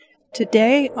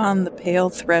Today on The Pale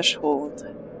Threshold,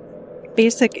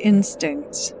 Basic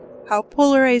Instincts, how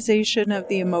polarization of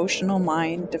the emotional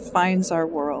mind defines our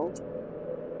world.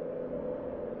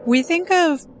 We think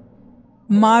of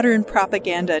modern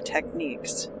propaganda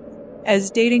techniques as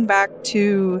dating back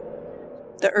to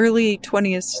the early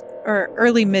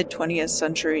mid-20th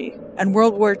century and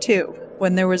World War II,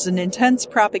 when there was an intense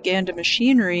propaganda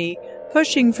machinery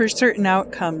pushing for certain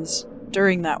outcomes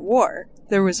during that war.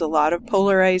 There was a lot of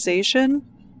polarization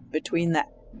between the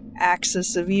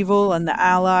axis of evil and the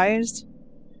Allies,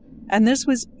 and this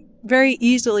was very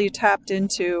easily tapped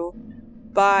into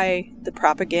by the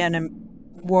propaganda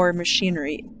war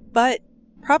machinery. But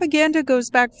propaganda goes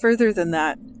back further than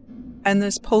that, and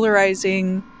this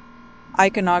polarizing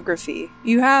iconography.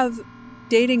 You have,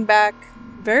 dating back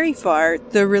very far,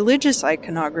 the religious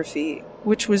iconography,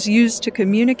 which was used to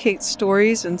communicate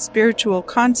stories and spiritual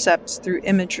concepts through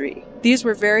imagery. These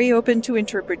were very open to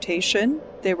interpretation,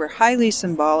 they were highly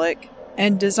symbolic,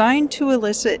 and designed to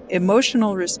elicit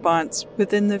emotional response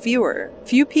within the viewer.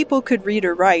 Few people could read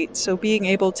or write, so being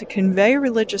able to convey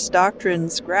religious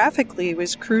doctrines graphically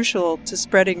was crucial to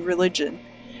spreading religion.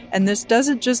 And this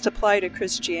doesn't just apply to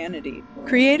Christianity.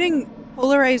 Creating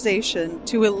polarization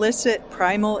to elicit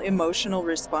primal emotional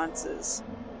responses.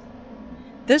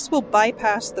 This will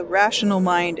bypass the rational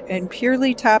mind and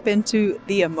purely tap into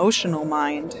the emotional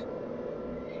mind.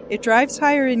 It drives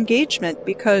higher engagement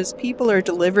because people are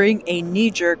delivering a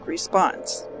knee-jerk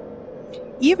response.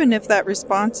 Even if that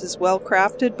response is well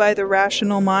crafted by the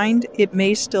rational mind, it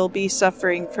may still be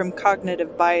suffering from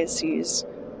cognitive biases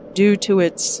due to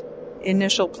its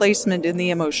initial placement in the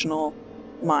emotional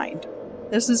mind.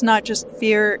 This is not just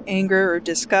fear, anger, or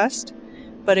disgust,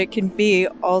 but it can be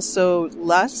also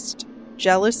lust,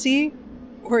 jealousy,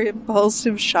 or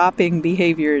impulsive shopping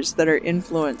behaviors that are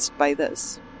influenced by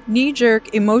this.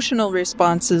 Knee-jerk emotional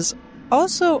responses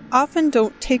also often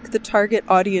don't take the target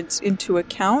audience into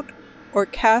account or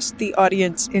cast the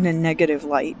audience in a negative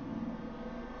light.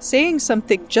 Saying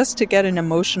something just to get an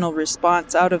emotional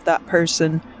response out of that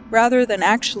person rather than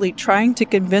actually trying to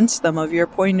convince them of your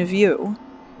point of view.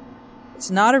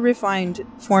 It's not a refined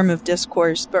form of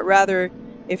discourse, but rather,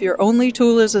 if your only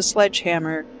tool is a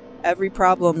sledgehammer, every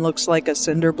problem looks like a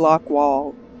cinder block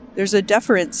wall. There's a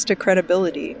deference to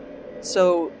credibility.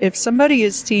 So if somebody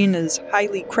is seen as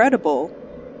highly credible,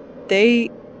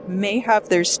 they may have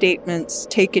their statements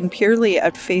taken purely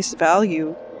at face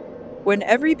value, when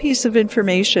every piece of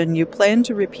information you plan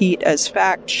to repeat as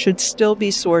fact should still be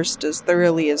sourced as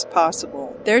thoroughly as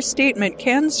possible. Their statement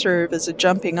can serve as a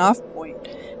jumping-off point,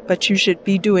 but you should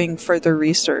be doing further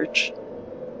research.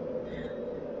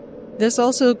 This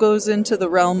also goes into the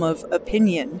realm of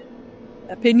opinion.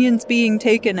 Opinions being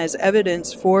taken as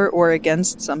evidence for or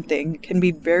against something can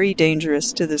be very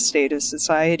dangerous to the state of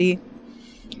society.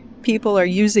 People are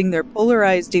using their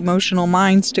polarized emotional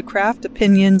minds to craft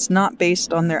opinions not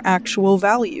based on their actual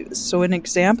values. So an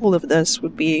example of this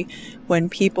would be when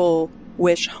people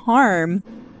wish harm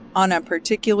on a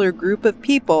particular group of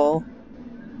people,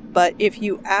 but if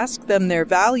you ask them their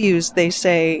values, they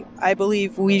say, "I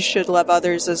believe we should love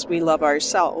others as we love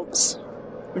ourselves,"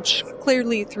 which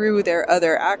clearly through their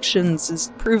other actions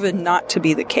is proven not to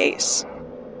be the case.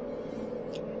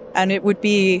 And it would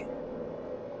be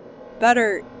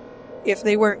better if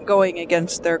they weren't going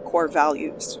against their core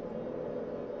values.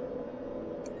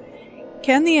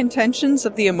 Can the intentions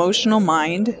of the emotional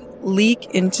mind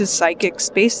leak into psychic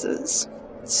spaces?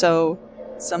 So,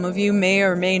 some of you may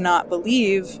or may not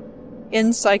believe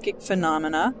in psychic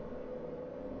phenomena,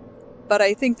 but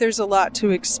I think there's a lot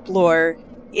to explore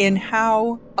in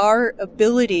how our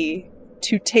ability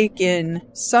to take in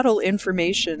subtle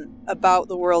information about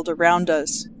the world around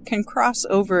us can cross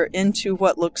over into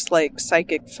what looks like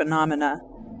psychic phenomena.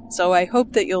 So I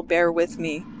hope that you'll bear with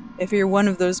me if you're one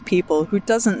of those people who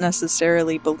doesn't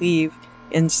necessarily believe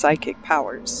in psychic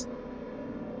powers.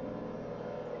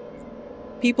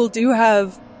 People do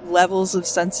have levels of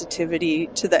sensitivity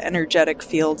to the energetic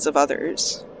fields of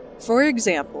others. For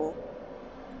example,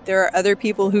 there are other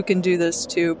people who can do this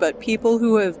too, but people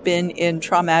who have been in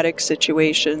traumatic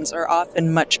situations are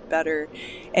often much better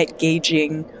at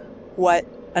gauging what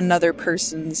another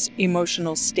person's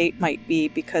emotional state might be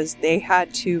because they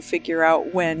had to figure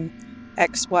out when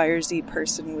X, Y, or Z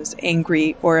person was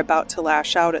angry or about to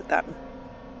lash out at them.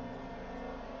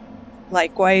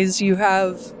 Likewise, you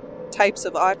have types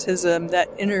of autism that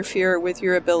interfere with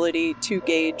your ability to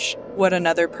gauge what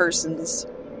another person's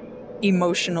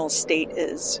emotional state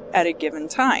is at a given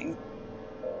time.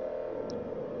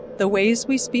 The ways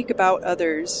we speak about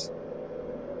others.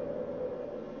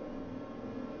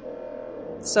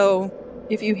 So,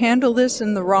 If you handle this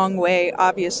in the wrong way,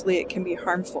 obviously it can be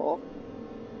harmful.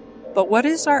 But what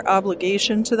is our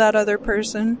obligation to that other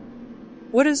person?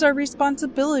 What is our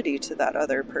responsibility to that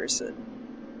other person?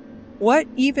 What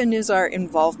even is our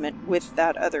involvement with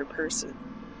that other person?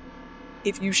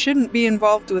 If you shouldn't be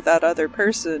involved with that other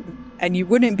person, and you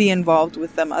wouldn't be involved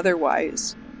with them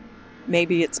otherwise,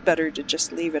 maybe it's better to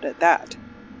just leave it at that.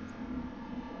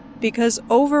 Because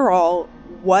overall,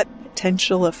 what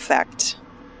potential effect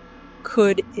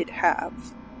could it have?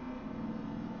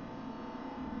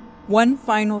 One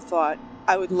final thought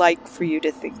I would like for you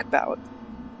to think about.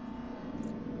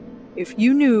 If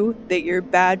you knew that your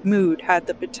bad mood had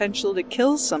the potential to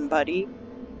kill somebody,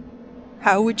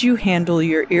 how would you handle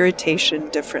your irritation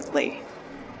differently?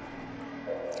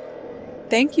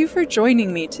 Thank you for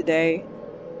joining me today.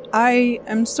 I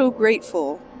am so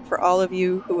grateful for all of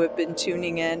you who have been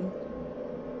tuning in.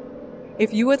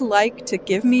 If you would like to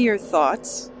give me your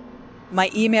thoughts, my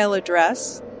email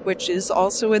address, which is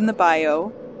also in the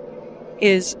bio,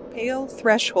 is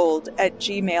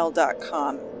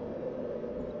palethreshold@gmail.com.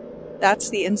 That's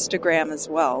the Instagram as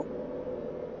well.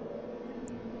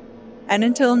 And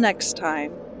until next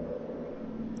time,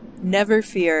 never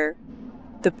fear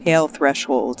the pale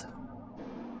threshold.